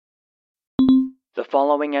The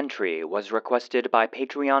following entry was requested by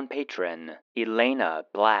Patreon patron Elena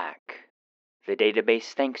Black. The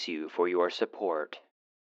database thanks you for your support.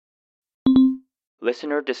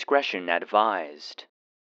 Listener discretion advised.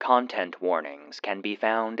 Content warnings can be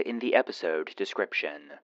found in the episode description.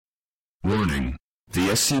 Warning: the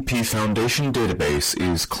SCP Foundation database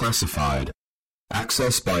is classified.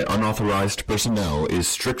 Access by unauthorized personnel is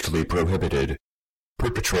strictly prohibited.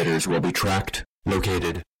 Perpetrators will be tracked,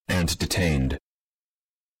 located, and detained.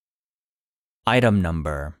 Item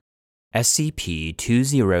Number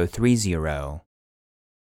SCP-2030.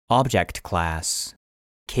 Object Class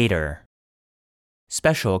Cater.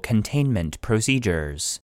 Special Containment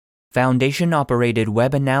Procedures. Foundation-operated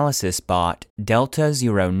web analysis bot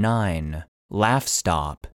Delta-09,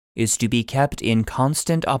 LaughStop, is to be kept in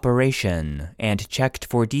constant operation and checked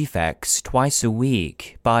for defects twice a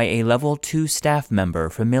week by a Level 2 staff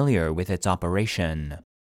member familiar with its operation.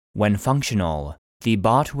 When functional, the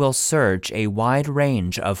bot will search a wide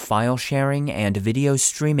range of file-sharing and video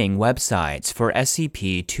streaming websites for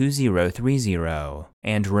SCP-2030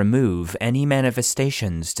 and remove any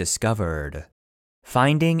manifestations discovered.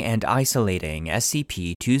 Finding and isolating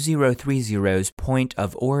SCP-2030's point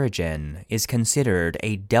of origin is considered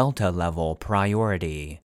a Delta-level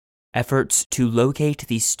priority. Efforts to locate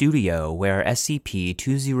the studio where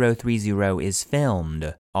SCP-2030 is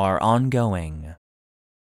filmed are ongoing.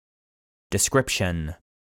 Description: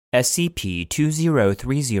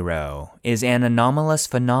 SCP-2030 is an anomalous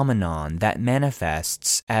phenomenon that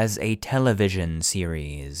manifests as a television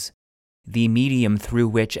series. The medium through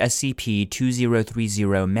which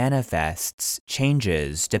SCP-2030 manifests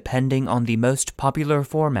changes depending on the most popular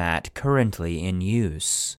format currently in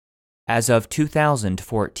use. As of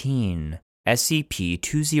 2014,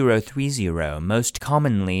 SCP-2030 most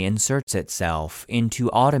commonly inserts itself into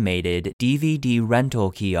automated DVD rental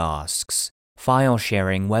kiosks,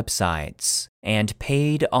 file-sharing websites, and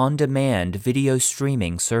paid on-demand video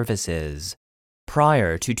streaming services.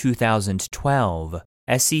 Prior to 2012,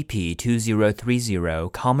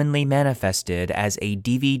 SCP-2030 commonly manifested as a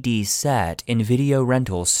DVD set in video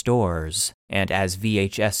rental stores and as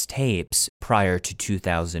VHS tapes prior to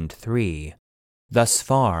 2003. Thus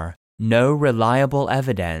far, no reliable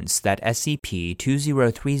evidence that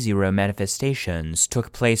SCP-2030 manifestations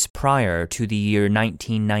took place prior to the year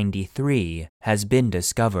 1993 has been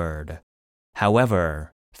discovered.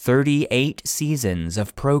 However, 38 seasons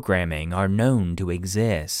of programming are known to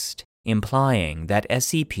exist, implying that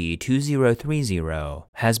SCP-2030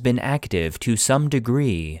 has been active to some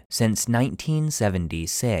degree since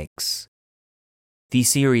 1976. The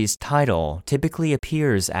series title typically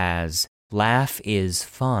appears as Laugh is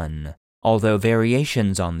Fun, although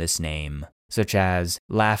variations on this name, such as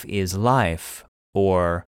Laugh is Life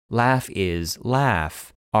or Laugh is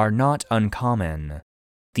Laugh, are not uncommon.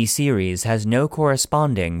 The series has no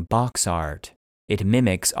corresponding box art. It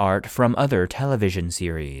mimics art from other television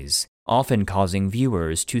series, often causing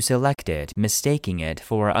viewers to select it, mistaking it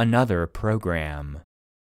for another program.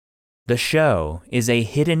 The show is a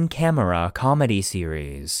hidden camera comedy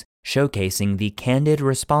series showcasing the candid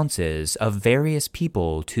responses of various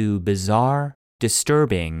people to bizarre,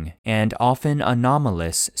 disturbing, and often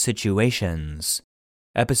anomalous situations.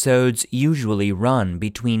 Episodes usually run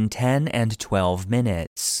between 10 and 12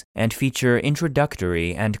 minutes and feature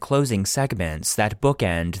introductory and closing segments that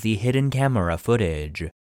bookend the hidden camera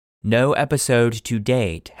footage. No episode to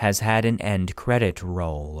date has had an end credit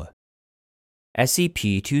roll.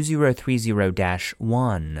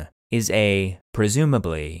 SCP-2030-1 is a,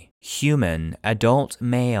 presumably, human adult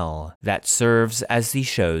male that serves as the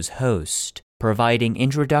show's host, providing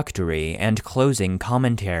introductory and closing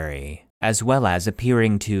commentary, as well as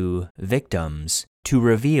appearing to victims to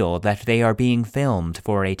reveal that they are being filmed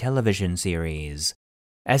for a television series.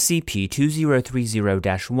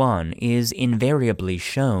 SCP-2030-1 is invariably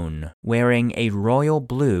shown wearing a royal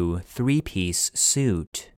blue three-piece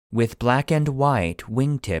suit with black and white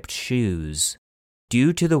wing-tipped shoes.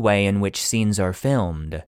 Due to the way in which scenes are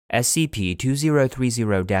filmed,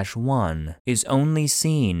 SCP-2030-1 is only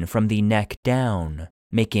seen from the neck down,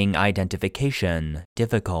 making identification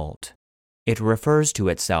difficult. It refers to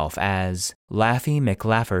itself as Laffy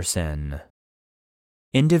McLafferson.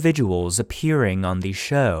 Individuals appearing on the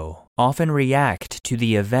show often react to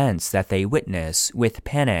the events that they witness with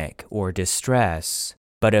panic or distress,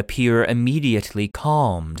 but appear immediately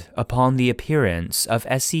calmed upon the appearance of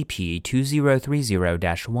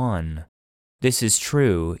SCP-2030-1. This is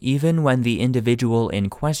true even when the individual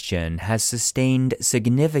in question has sustained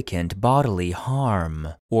significant bodily harm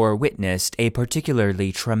or witnessed a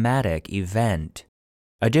particularly traumatic event.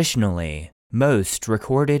 Additionally, Most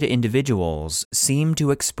recorded individuals seem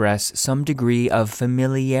to express some degree of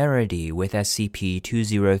familiarity with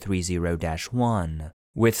SCP-2030-1,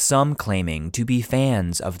 with some claiming to be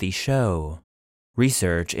fans of the show.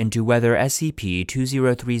 Research into whether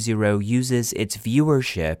SCP-2030 uses its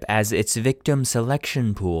viewership as its victim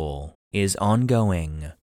selection pool is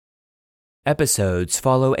ongoing. Episodes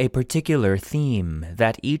follow a particular theme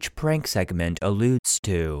that each prank segment alludes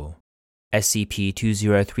to.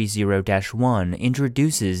 SCP-2030-1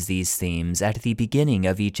 introduces these themes at the beginning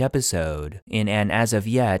of each episode in an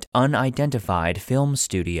as-of-yet unidentified film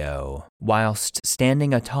studio, whilst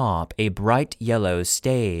standing atop a bright yellow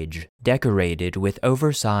stage decorated with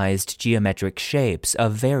oversized geometric shapes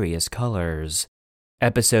of various colors.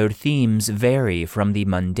 Episode themes vary from the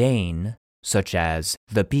mundane, such as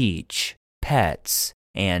the beach, pets,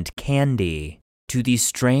 and candy, to the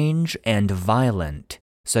strange and violent,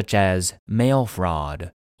 such as mail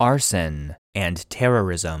fraud, arson, and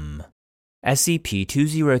terrorism.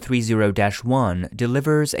 SCP-2030-1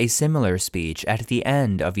 delivers a similar speech at the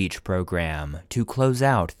end of each program to close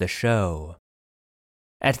out the show.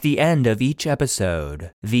 At the end of each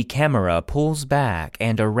episode, the camera pulls back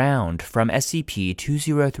and around from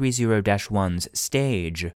SCP-2030-1's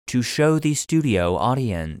stage to show the studio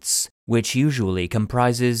audience, which usually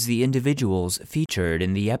comprises the individuals featured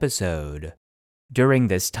in the episode. During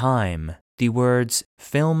this time, the words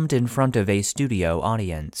 "filmed in front of a studio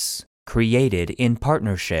audience," created in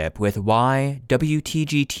partnership with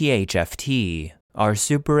YWTGTHFT, are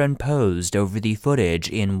superimposed over the footage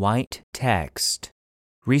in white text.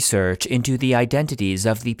 Research into the identities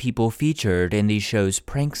of the people featured in the show's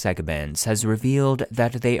prank segments has revealed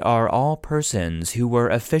that they are all persons who were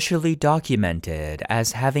officially documented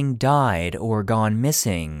as having died or gone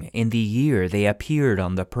missing in the year they appeared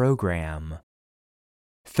on the program.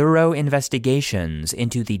 Thorough investigations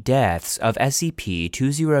into the deaths of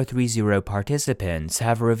SCP-2030 participants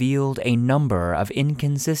have revealed a number of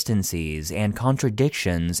inconsistencies and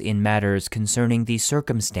contradictions in matters concerning the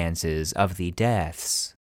circumstances of the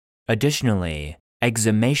deaths. Additionally,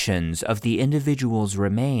 exhumations of the individuals'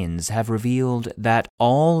 remains have revealed that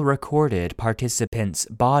all recorded participants'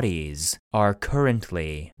 bodies are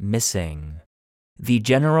currently missing. The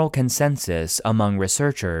general consensus among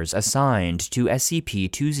researchers assigned to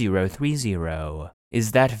SCP-2030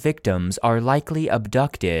 is that victims are likely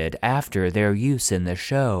abducted after their use in the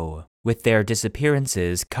show, with their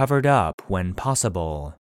disappearances covered up when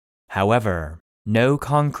possible. However, no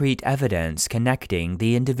concrete evidence connecting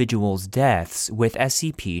the individuals' deaths with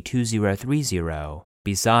SCP-2030,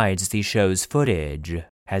 besides the show's footage,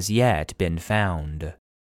 has yet been found.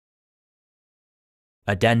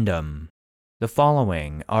 Addendum. The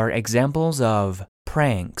following are examples of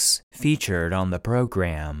pranks featured on the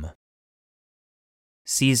program.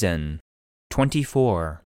 Season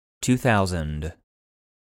 24, 2000.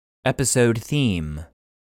 Episode theme: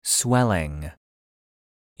 Swelling.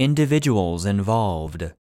 Individuals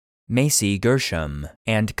involved: Macy Gershom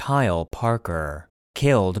and Kyle Parker,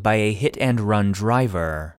 killed by a hit-and-run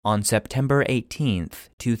driver on September 18,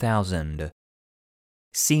 2000.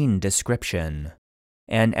 Scene description: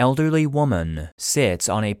 An elderly woman sits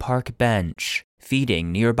on a park bench,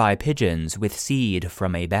 feeding nearby pigeons with seed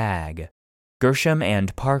from a bag. Gershom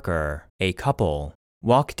and Parker, a couple,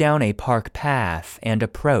 walk down a park path and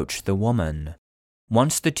approach the woman.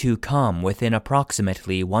 Once the two come within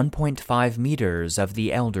approximately 1.5 meters of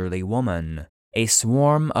the elderly woman, a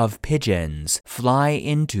swarm of pigeons fly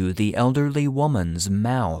into the elderly woman's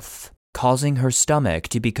mouth, causing her stomach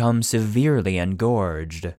to become severely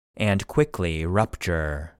engorged and quickly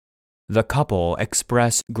rupture. The couple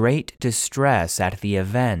express great distress at the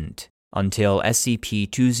event until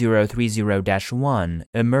SCP-2030-1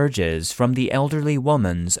 emerges from the elderly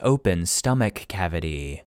woman's open stomach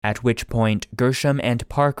cavity, at which point Gershom and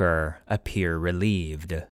Parker appear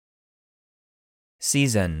relieved.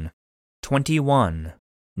 Season 21,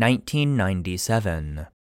 1997.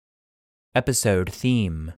 Episode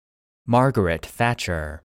theme: Margaret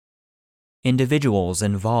Thatcher. Individuals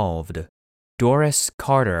involved: Doris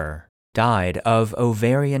Carter, died of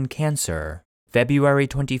ovarian cancer, February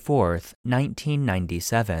 24,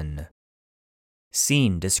 1997.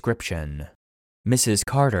 Scene description: Mrs.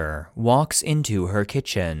 Carter walks into her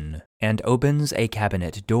kitchen and opens a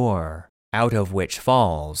cabinet door, out of which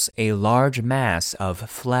falls a large mass of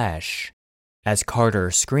flesh. As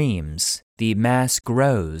Carter screams, the mass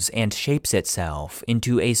grows and shapes itself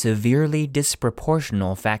into a severely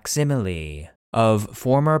disproportional facsimile of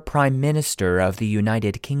former Prime Minister of the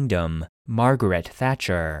United Kingdom, Margaret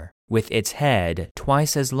Thatcher, with its head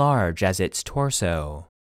twice as large as its torso.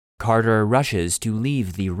 Carter rushes to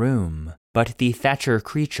leave the room, but the Thatcher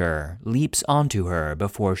creature leaps onto her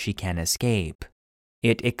before she can escape.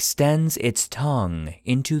 It extends its tongue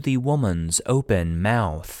into the woman's open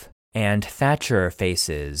mouth, and Thatcher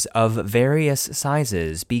faces of various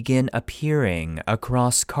sizes begin appearing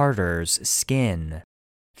across Carter's skin.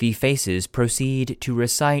 The faces proceed to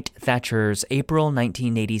recite Thatcher's April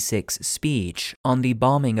 1986 speech on the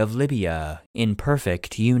bombing of Libya in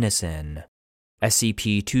perfect unison.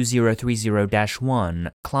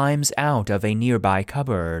 SCP-2030-1 climbs out of a nearby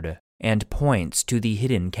cupboard and points to the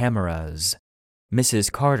hidden cameras.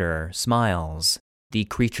 Mrs. Carter smiles, the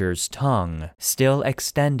creature's tongue still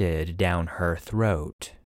extended down her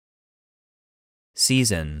throat.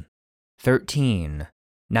 Season 13,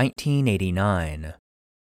 1989.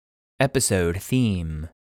 Episode theme: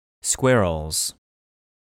 Squirrels.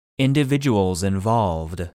 Individuals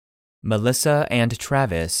involved: Melissa and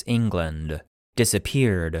Travis England.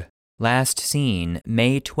 Disappeared. Last seen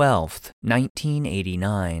May 12,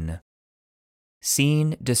 1989.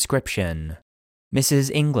 Scene description: Mrs.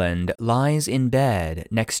 England lies in bed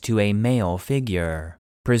next to a male figure,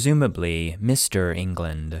 presumably Mr.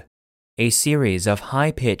 England. A series of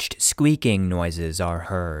high-pitched squeaking noises are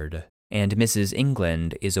heard, and Mrs.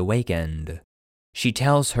 England is awakened. She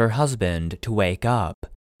tells her husband to wake up,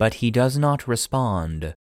 but he does not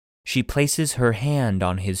respond. She places her hand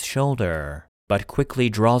on his shoulder, but quickly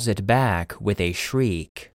draws it back with a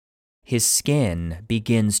shriek. His skin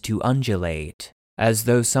begins to undulate, as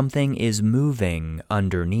though something is moving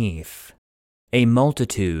underneath. A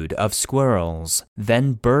multitude of squirrels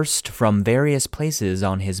then burst from various places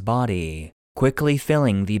on his body, quickly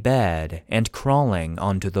filling the bed and crawling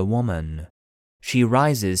onto the woman. She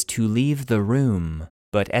rises to leave the room,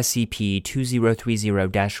 but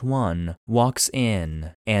SCP-2030-1 walks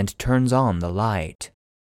in and turns on the light.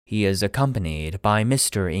 He is accompanied by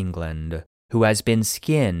Mr. England, who has been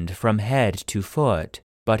skinned from head to foot,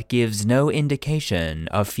 but gives no indication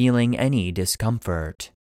of feeling any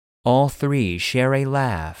discomfort. All three share a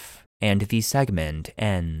laugh, and the segment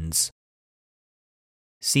ends.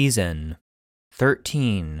 Season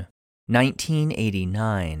 13,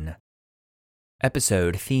 1989.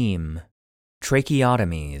 Episode theme: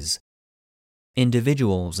 Tracheotomies.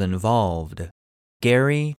 Individuals involved: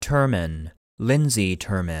 Gary Terman, Lindsay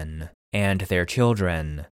Terman, and their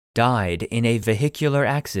children, died in a vehicular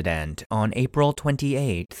accident on April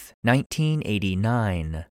 28,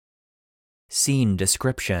 1989. Scene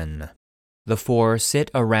description: The four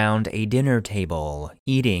sit around a dinner table,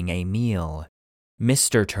 eating a meal.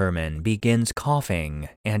 Mr. Terman begins coughing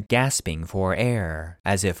and gasping for air,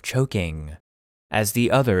 as if choking. As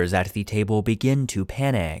the others at the table begin to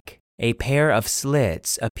panic, a pair of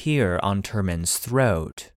slits appear on Terman's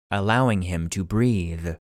throat, allowing him to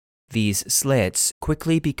breathe. These slits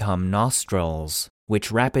quickly become nostrils,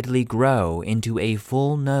 which rapidly grow into a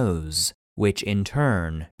full nose, which in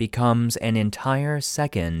turn becomes an entire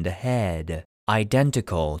second head,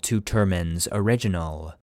 identical to Terman's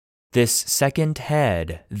original. This second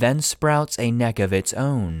head then sprouts a neck of its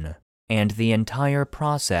own, and the entire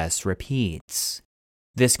process repeats.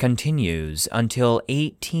 This continues until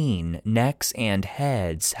 18 necks and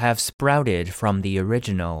heads have sprouted from the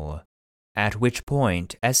original, at which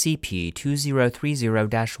point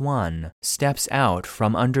SCP-2030-1 steps out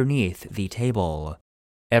from underneath the table.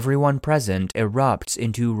 Everyone present erupts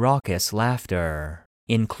into raucous laughter,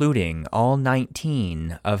 including all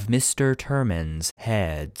 19 of Mr. Terman's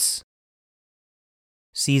heads.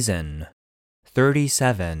 Season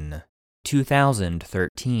 37,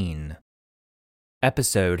 2013.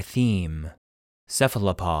 Episode theme: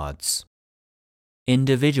 Cephalopods.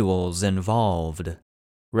 Individuals involved: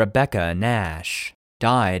 Rebecca Nash,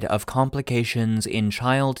 died of complications in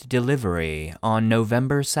child delivery on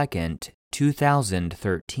November 2,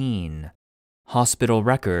 2013. Hospital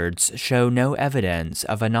records show no evidence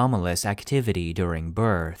of anomalous activity during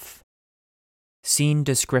birth. Scene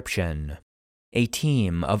description: A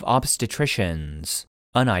team of obstetricians,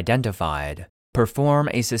 unidentified, perform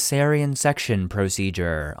a cesarean section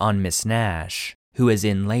procedure on Miss Nash, who is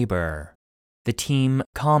in labor. The team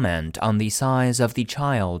comment on the size of the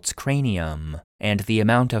child's cranium and the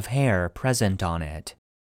amount of hair present on it.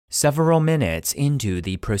 Several minutes into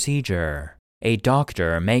the procedure, a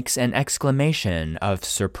doctor makes an exclamation of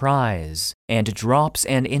surprise and drops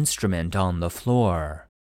an instrument on the floor.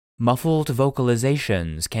 Muffled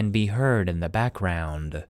vocalizations can be heard in the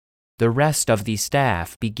background. The rest of the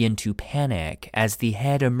staff begin to panic as the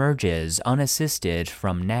head emerges unassisted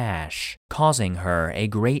from Nash, causing her a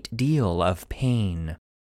great deal of pain.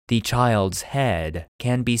 The child's head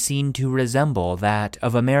can be seen to resemble that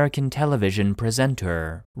of American television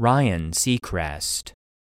presenter Ryan Seacrest.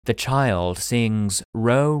 The child sings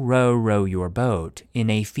 "Row, row, row your boat" in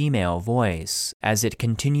a female voice as it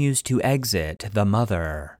continues to exit the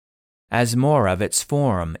mother. As more of its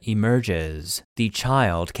form emerges, the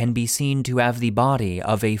child can be seen to have the body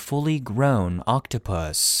of a fully grown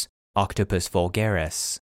octopus, Octopus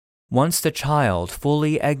vulgaris. Once the child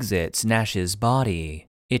fully exits Nash's body,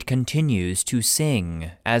 it continues to sing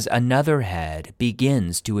as another head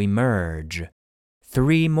begins to emerge.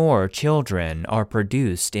 3 more children are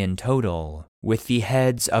produced in total, with the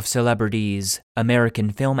heads of celebrities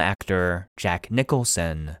American film actor Jack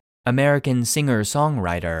Nicholson, American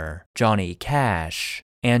singer-songwriter Johnny Cash,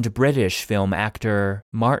 and British film actor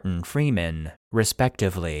Martin Freeman,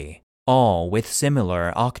 respectively, all with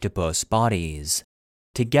similar octopus bodies.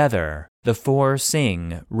 Together, the 4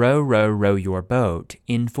 sing "Row, row, row your boat"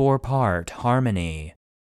 in 4-part harmony.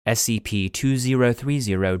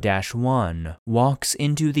 SCP-2030-1 walks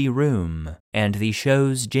into the room, and the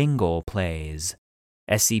show's jingle plays.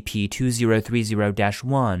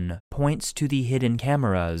 SCP-2030-1 points to the hidden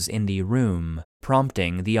cameras in the room,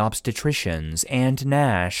 prompting the obstetricians and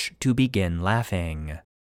Nash to begin laughing.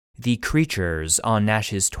 The creatures on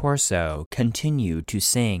Nash's torso continue to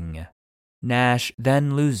sing. Nash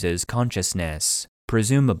then loses consciousness,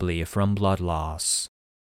 presumably from blood loss.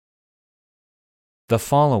 The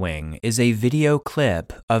following is a video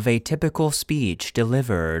clip of a typical speech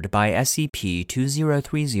delivered by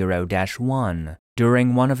SCP-2030-1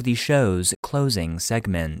 during one of the show's closing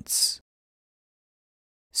segments.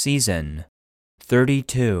 Season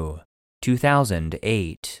 32,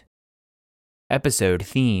 2008. Episode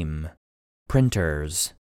theme: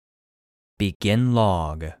 Printers. Begin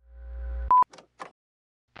log.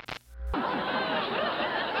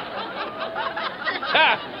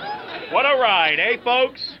 What a ride, eh,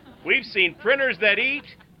 folks? We've seen printers that eat,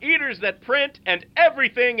 eaters that print, and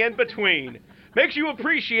everything in between. Makes you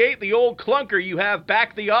appreciate the old clunker you have back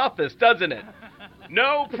at the office, doesn't it?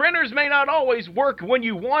 No, printers may not always work when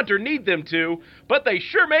you want or need them to, but they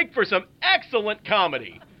sure make for some excellent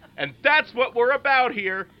comedy. And that's what we're about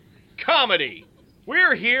here. Comedy.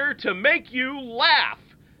 We're here to make you laugh.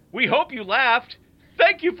 We hope you laughed.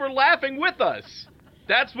 Thank you for laughing with us.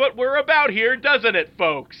 That's what we're about here, doesn't it,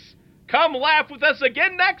 folks? Come laugh with us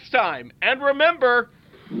again next time. And remember,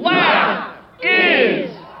 laugh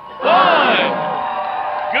is fun.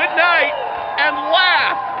 Good night, and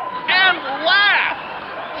laugh, and laugh.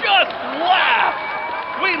 Just laugh.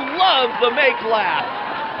 We love the make laugh.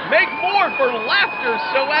 Make more for laughter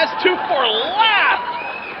so as to for laugh.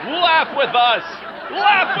 Laugh with us.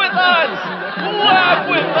 Laugh with us.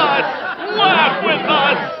 Laugh with us. Laugh with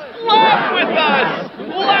us. Laugh with us.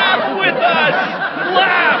 Laugh with us.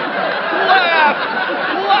 Laugh. Laugh.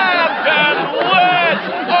 Laugh and let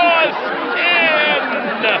us in.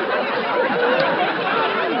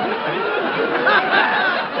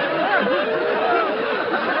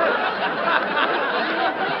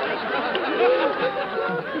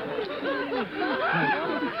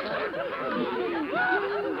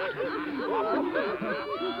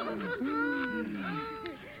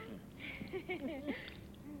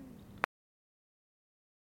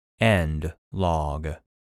 End log.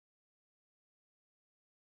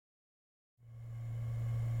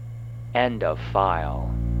 End of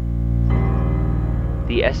file.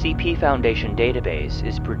 The SCP Foundation database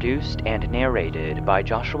is produced and narrated by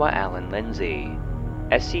Joshua Allen Lindsay.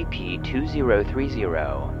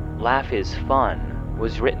 SCP-2030, Laugh is Fun,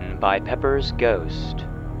 was written by Pepper's Ghost.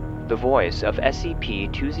 The voice of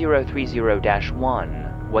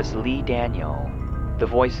SCP-2030-1 was Lee Daniel. The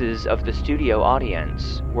voices of the studio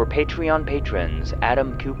audience were Patreon patrons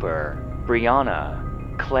Adam Cooper,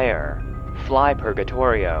 Brianna, Claire, Fly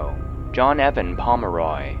Purgatorio, John Evan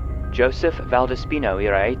Pomeroy, Joseph Valdespino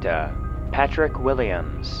Iraeta, Patrick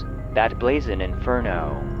Williams, That Blazin'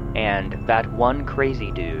 Inferno, and That One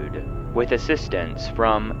Crazy Dude, with assistance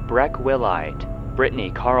from Breck Willite, Brittany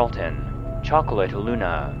Carlton, Chocolate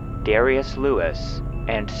Luna, Darius Lewis,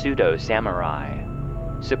 and Pseudo Samurai.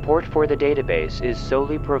 Support for the database is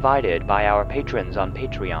solely provided by our patrons on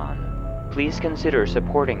Patreon. Please consider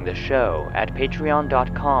supporting the show at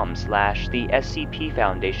patreon.com/the SCP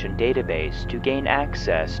Foundation database to gain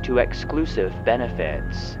access to exclusive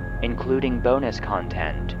benefits, including bonus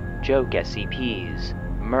content, joke SCPs,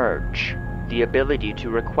 merch, the ability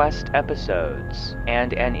to request episodes,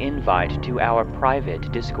 and an invite to our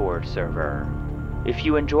private Discord server. If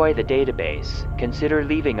you enjoy the database, consider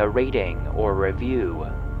leaving a rating or review,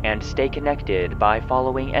 and stay connected by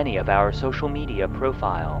following any of our social media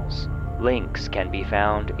profiles. Links can be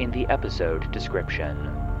found in the episode description.